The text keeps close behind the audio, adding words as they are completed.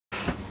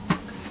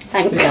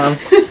Thanks.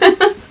 Sit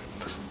down.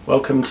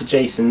 Welcome to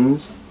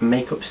Jason's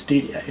makeup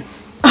studio.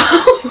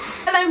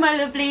 Hello my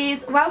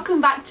lovelies,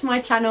 welcome back to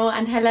my channel,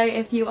 and hello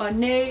if you are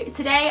new.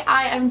 Today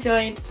I am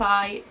joined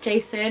by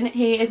Jason.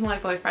 He is my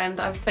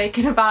boyfriend. I've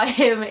spoken about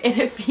him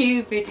in a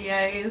few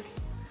videos.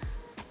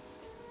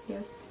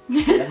 Yes.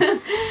 Yeah.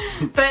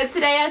 But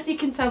today, as you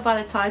can tell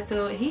by the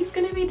title, he's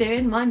going to be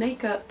doing my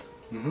makeup.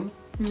 Got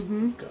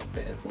a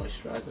bit of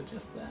moisturiser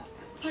just there.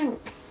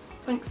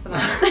 Thanks for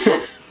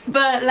that.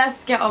 But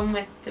let's get on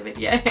with the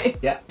video.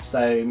 Yeah,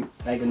 so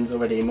Megan's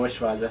already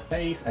moisturised her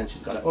face and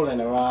she's got it all in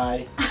her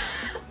eye.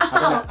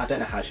 I don't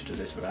know how she does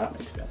this without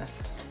me, to be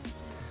honest.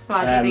 Well,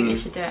 I don't think you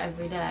should do it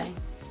every day.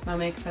 My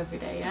makeup every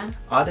day, yeah?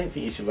 I don't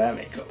think you should wear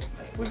makeup.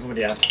 We've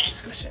already had this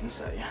discussion,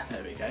 so yeah,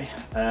 there we go.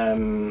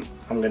 I'm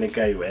going to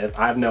go with,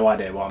 I have no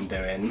idea what I'm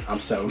doing.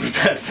 I'm so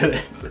unprepared for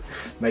this.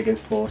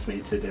 Megan's forced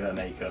me to do her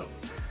makeup.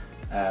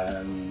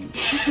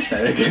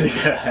 So we're going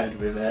to go ahead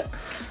with it.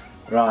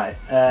 Right,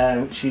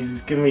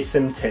 she's given me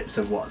some tips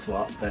of what's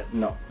what, but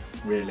not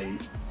really,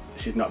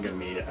 she's not given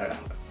me a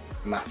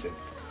massive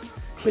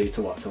clue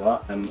to what's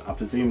what, and I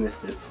presume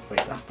this is,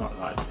 wait, that's not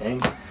the right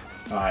thing.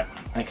 Right,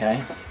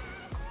 okay.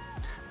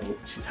 Oh,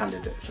 she's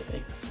handed it to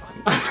me, that's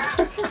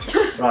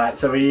fine. Right,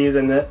 so we're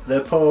using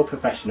the Pore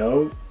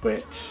Professional,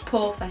 which...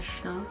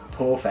 Professional.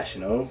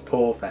 Professional.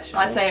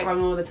 I say it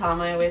wrong all the time,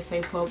 I always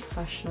say Pore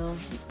Professional.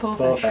 It's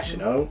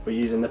Professional. We're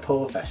using the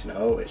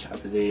Professional, which I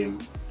presume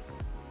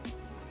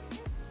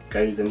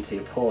goes into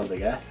your pores, I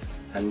guess,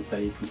 and so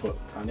you can put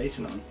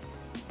foundation on.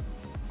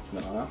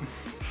 Something like that.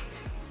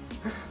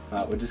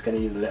 Right, we're just going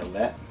to use a little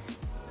bit.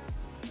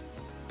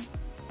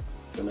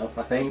 That's enough,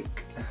 I think.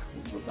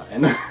 We'll put that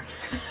in.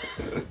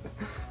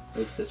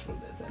 Let's just rub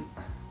this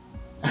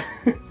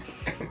in.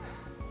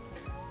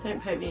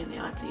 Don't poke me in the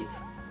eye, please.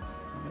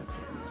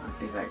 I'd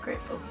be very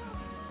grateful.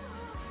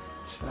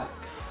 Just relax.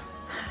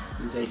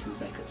 And Jason's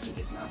makeup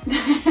studio now.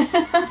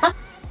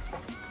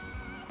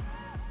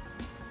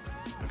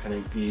 I'm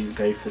going to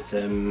go for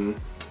some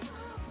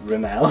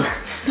Rimmel.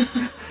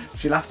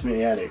 She laughed at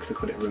me earlier because I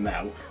called it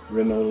Rimmel.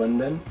 Rimmel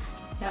London.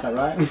 Yep. Is that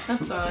right?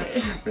 That's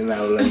alright.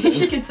 Rimmel London. You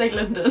should say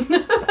London. It'd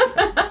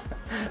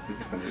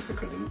be funny if I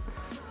couldn't.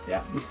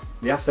 Yeah.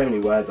 They have so many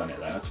words on it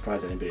though, I'm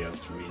surprised anybody else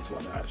reads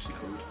what they're actually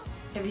called.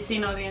 Have you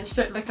seen all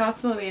the look how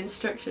small the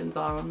instructions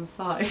are on the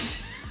side.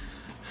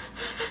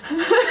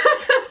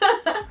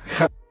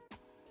 I'm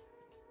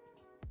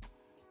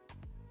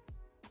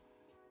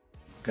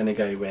going to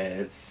go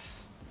with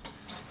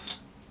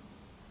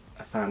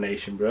a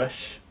foundation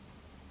brush.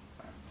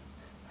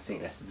 I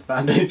think this is a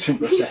foundation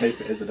brush, I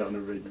hope it is, I don't want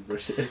to ruin the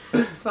brushes.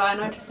 It's fine,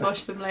 I just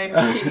washed them later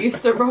if you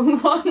used the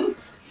wrong ones.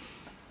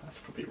 That's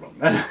probably wrong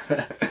then.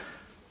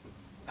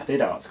 I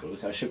did art school,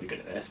 so I should be good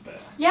at this,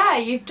 but... Yeah,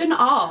 you've done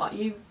art,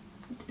 you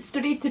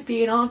studied to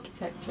be an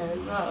architecture as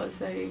well,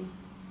 so...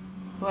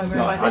 Whatever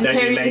it was,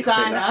 interior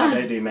designer. I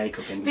don't do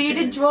makeup in. But you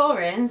did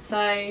drawing, so,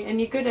 and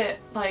you're good at,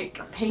 like,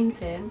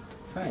 painting.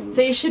 Thanks.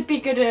 So you should be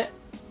good at,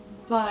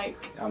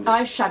 like,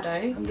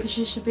 eyeshadow, because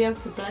you should be able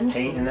to blend.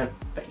 Painting the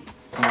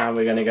face. Now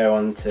we're going to go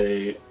on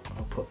to,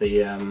 I'll put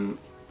the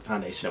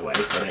foundation away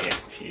so I don't get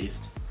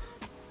confused.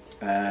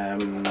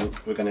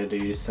 We're going to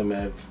do some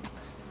of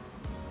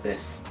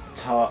this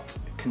Tarte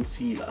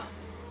Concealer.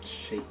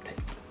 Shape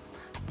tape.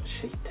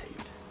 Shape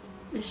tape?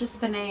 It's just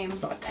the name.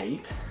 It's not a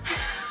tape.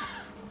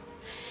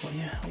 What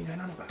are you going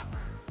on about?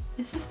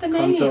 It's just the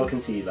name. Contour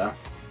concealer.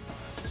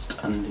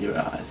 Just under your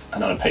eyes. I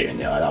don't want to put you in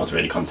the eye, that was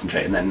really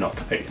concentrating then not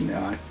to put you in the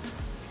eye.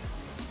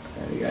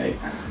 There we go.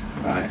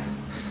 Right.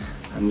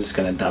 I'm just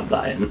going to dab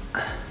that in.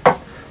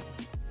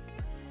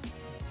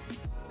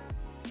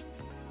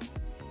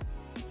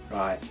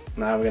 Right,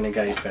 now we're going to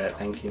go for it.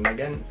 Thank you,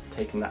 Megan.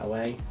 Taking that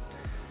away.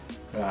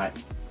 Right.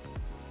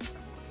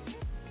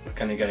 We're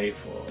going to go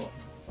for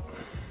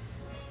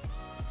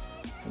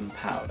some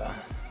powder.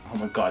 Oh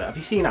my god, have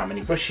you seen how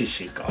many brushes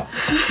she's got?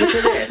 Look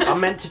at this,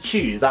 I'm meant to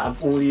choose out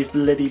of all these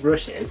bloody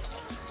brushes.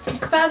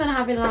 It's better than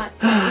having like...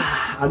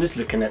 I'm just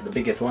looking at the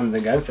biggest ones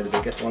and going for the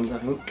biggest ones, I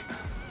think.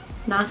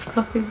 Nice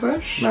fluffy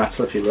brush. Nice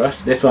fluffy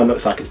brush. This one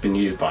looks like it's been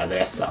used by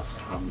this, that's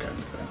how I'm going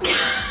for it.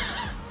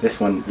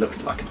 This one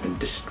looks like it's been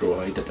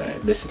destroyed, I don't know.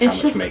 This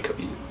is how much makeup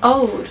you use.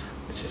 Old.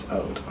 It's just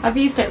old. I've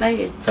used it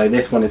lately. So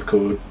this one is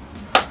called,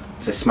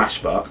 it's a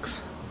Smashbox.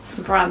 It's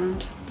the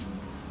brand.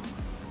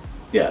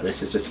 Yeah,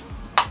 this is just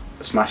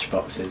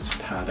Smashbox's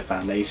powder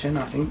foundation,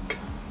 I think.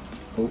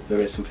 Oh, there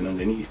is something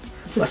underneath.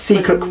 It's a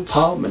secret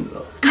compartment,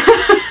 look.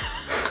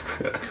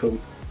 Cool.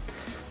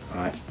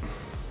 Right.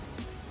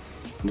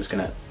 I'm just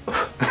gonna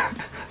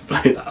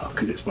blow that up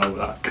because it's well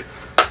black.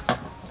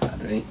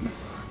 Powdery.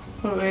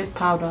 Well, it is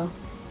powder.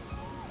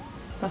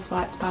 That's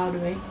why it's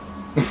powdery.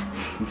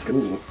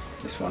 Ooh,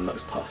 this one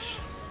looks posh.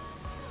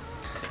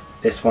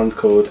 This one's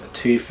called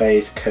Too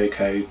Faced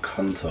Cocoa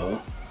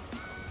Contour.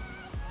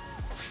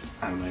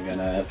 And we're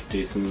gonna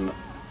do some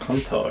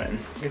contouring.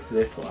 Go for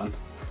this one.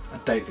 I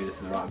don't think this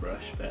is the right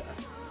brush, but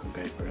we'll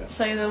go for it.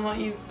 Show them what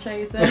you've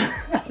chosen.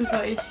 This is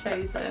what you've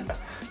chosen.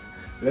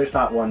 It looks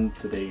like one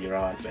to do your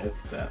eyes with,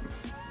 but...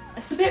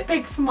 It's a bit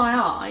big for my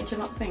eye, do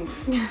you not think?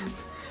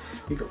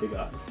 You've got big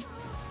eyes.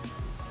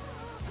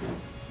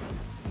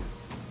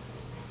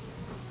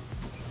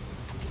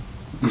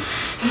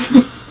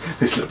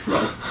 This looks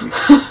wrong.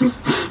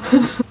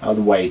 That was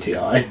way too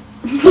high.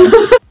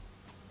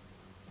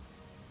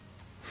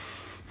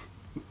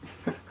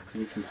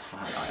 Need some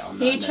highlight on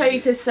that. He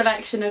chose his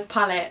selection of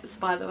palettes,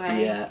 by the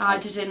way. Yeah. I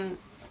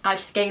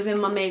just gave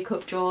him my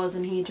makeup drawers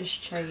and he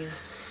just chose.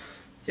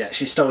 Yeah,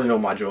 she's stolen all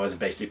my drawers and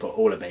basically put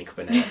all her makeup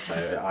in it,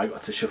 so I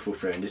got to shuffle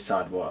through and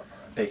decide what.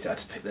 Basically, I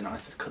just picked the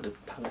nicest coloured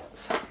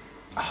palettes.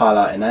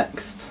 Highlighter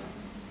next.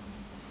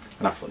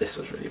 And I thought this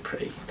was really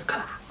pretty. Look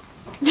at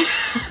that.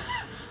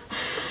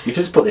 You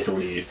just put this all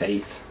over your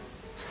face.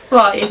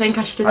 What, you think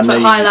I should just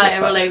put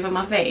highlighter all over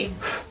my face?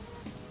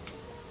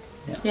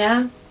 Yeah.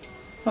 Yeah?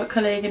 What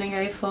colour are you going to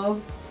go for?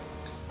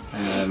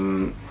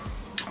 I'm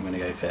going to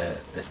go for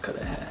this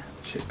colour here,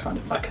 which is kind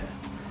of like a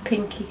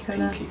pinky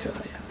colour. Pinky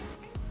colour, yeah.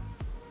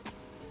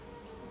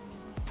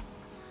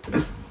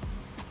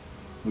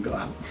 We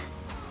got out.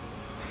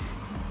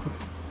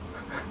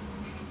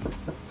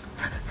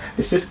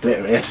 It's just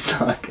glittery, I just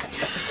like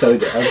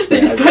told you. Just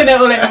put it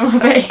all over my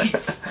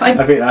face.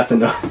 I think that's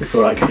enough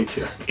before I go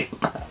to it.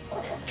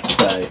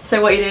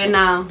 So what are you doing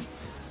now?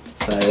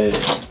 So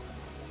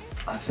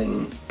I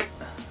think,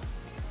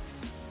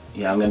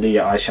 yeah, I'm going to do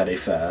your eyeshadow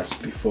first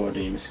before I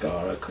do your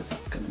mascara because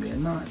that's going to be a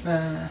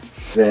nightmare.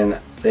 Then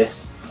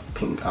this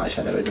pink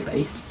eyeshadow is a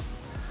base,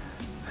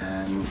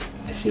 and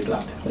if you'd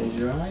like to close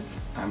your eyes,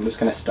 I'm just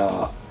going to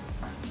start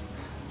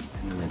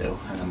in the middle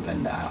and then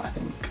blend it out, I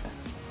think.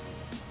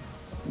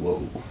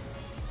 Whoa.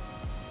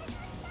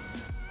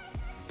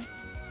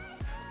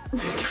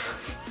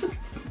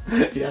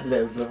 You had a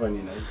little bluff on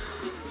your nose.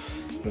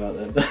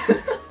 Right then.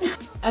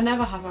 I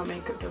never have my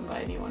makeup done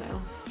by anyone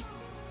else.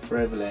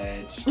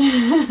 Privilege.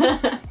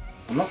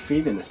 I'm not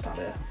feeling this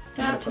palette.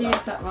 You have to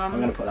use that one. I'm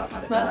going to put that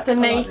palette That's back. the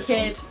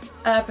Naked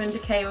Urban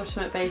Decay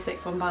Ultimate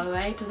Basics one, by the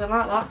way. Doesn't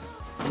like that.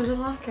 Doesn't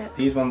like it.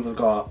 These ones have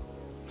got...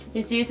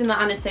 He's using the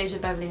Anastasia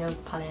Beverly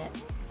Hills palette,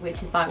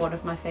 which is like one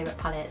of my favourite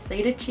palettes. So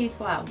you did choose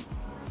well.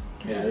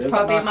 Because Yeah, this is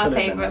probably my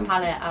favourite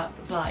palette out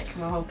of like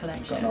my whole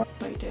collection. What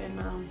are you doing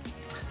now?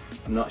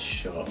 I'm not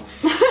sure.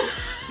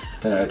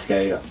 Don't know where to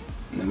go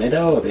in the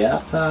middle or the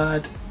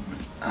outside.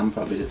 I'm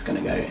probably just going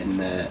to go in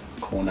the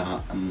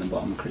corner and the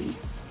bottom crease.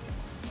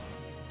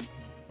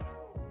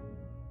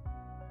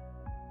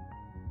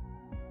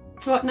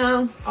 What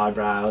now?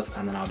 Eyebrows,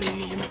 and then I'll do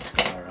your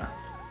mascara.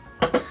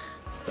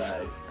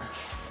 So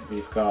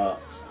we've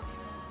got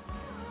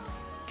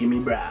Gimme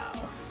Brow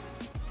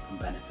and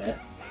Benefit.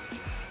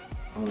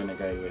 I'm going to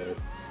go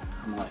with,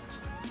 I might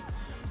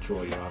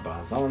draw your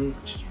eyebrows on,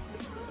 which is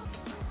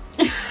really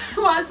good.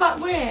 Why is that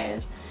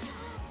weird?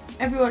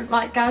 Everyone,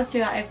 like, guys do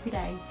that every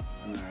day.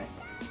 Alright.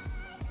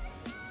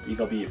 But you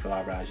got beautiful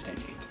eyebrows, you don't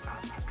need to.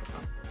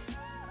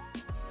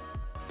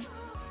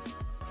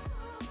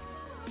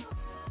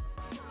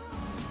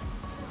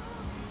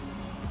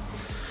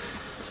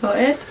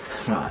 Sorted?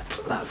 Right,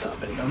 that's that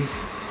bit done.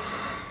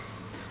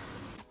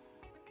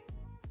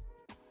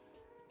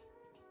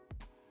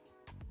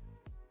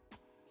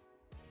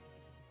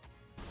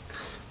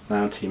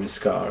 Now to your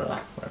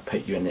mascara, where I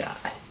put you in the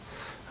eye.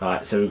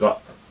 Alright, so we've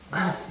got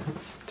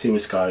two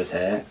mascaras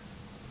here.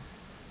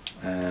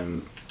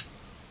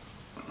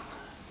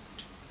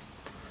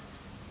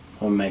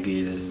 One Meg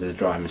uses a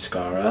dry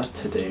mascara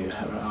to do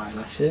her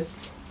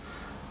eyelashes,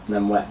 and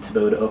then wet to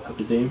build it up, I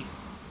presume.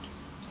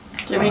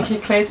 Do you want me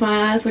to close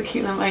my eyes or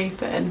keep them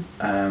open?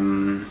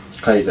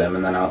 Close them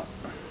and then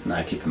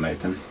no, keep them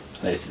open.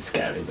 I know this is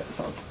scary, but it's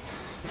not.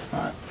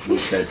 Right, I'm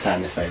just going to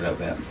turn this way a little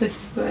bit.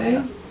 This way?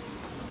 Yeah.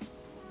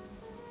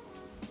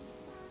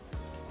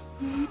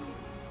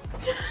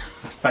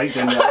 Poked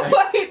in the eye. I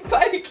won't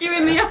poke you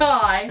in the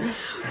eye.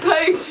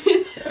 Poked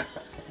in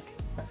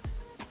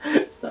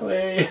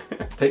Sorry.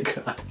 Take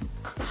that.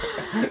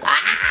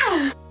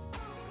 Ah!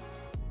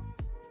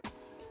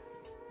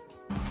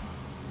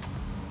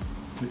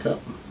 Look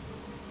up.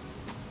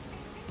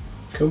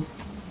 Cool.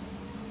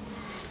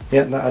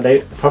 Yeah, that'll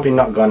do. Probably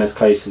not gone as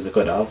close as I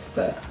could have,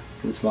 but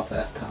since my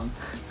first time,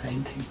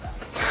 ain't too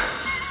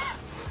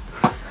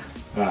bad.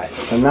 Right,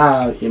 so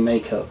now your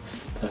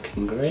makeup's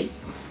looking great.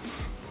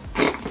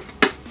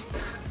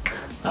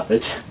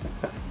 Average.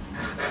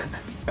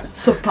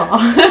 Subpar.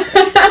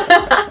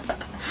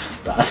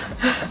 Bad.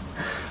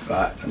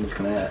 Right, I'm just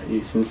gonna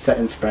use some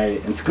setting spray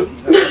and scoop.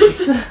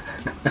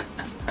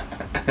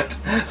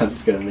 I'm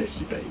just gonna miss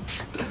your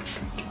face.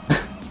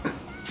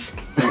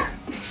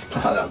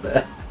 Like that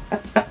there.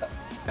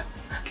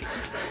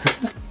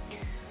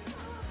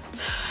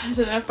 I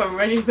don't know if I'm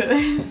ready for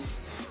this.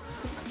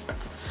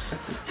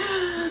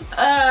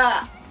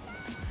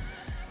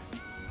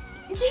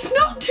 You've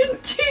not done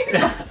too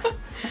bad.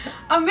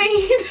 I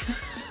mean...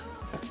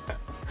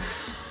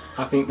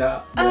 I think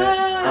that the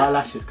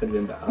eyelashes could have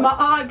been better. My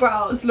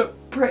eyebrows look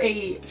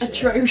pretty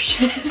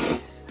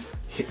atrocious.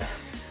 Yeah.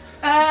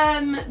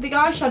 The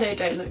eyeshadow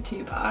don't look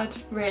too bad,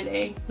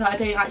 really. Like, I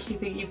don't actually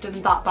think you've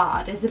done that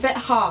bad. It's a bit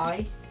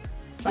high.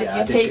 Like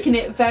you're taking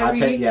it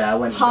very I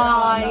went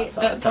high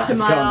up to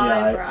my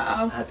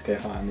eyebrow. I had to go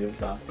high on the other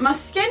side. My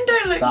skin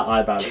don't look... That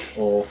eyebrow looks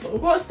awful.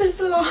 What's this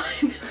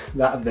line?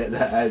 That bit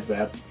there is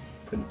where I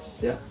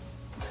punched you.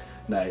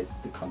 No, it's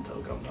the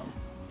contour going on.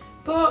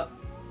 But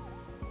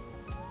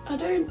I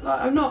don't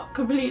like. I'm not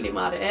completely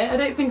mad at it. I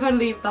don't think I'd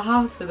leave the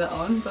house with it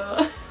on,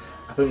 but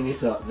I think you need to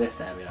sort this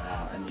area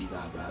out and these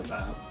eyebrows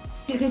out.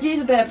 You could use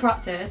a bit of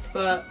practice,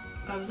 but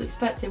I was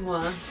expecting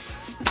worse.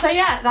 So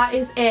yeah, that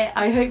is it.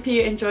 I hope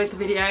you enjoyed the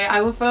video.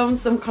 I will film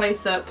some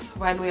close-ups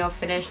when we are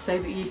finished so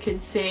that you can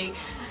see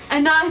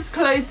a nice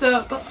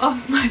close-up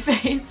of my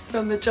face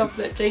from the job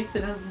that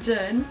Jason has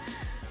done.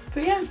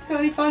 But yeah, got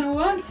any final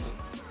words?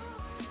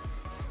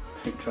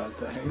 Don't try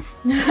saying.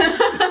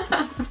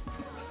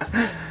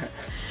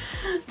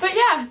 But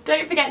yeah,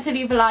 don't forget to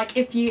leave a like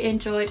if you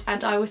enjoyed,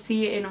 and I will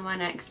see you in my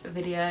next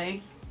video.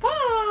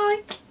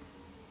 Bye!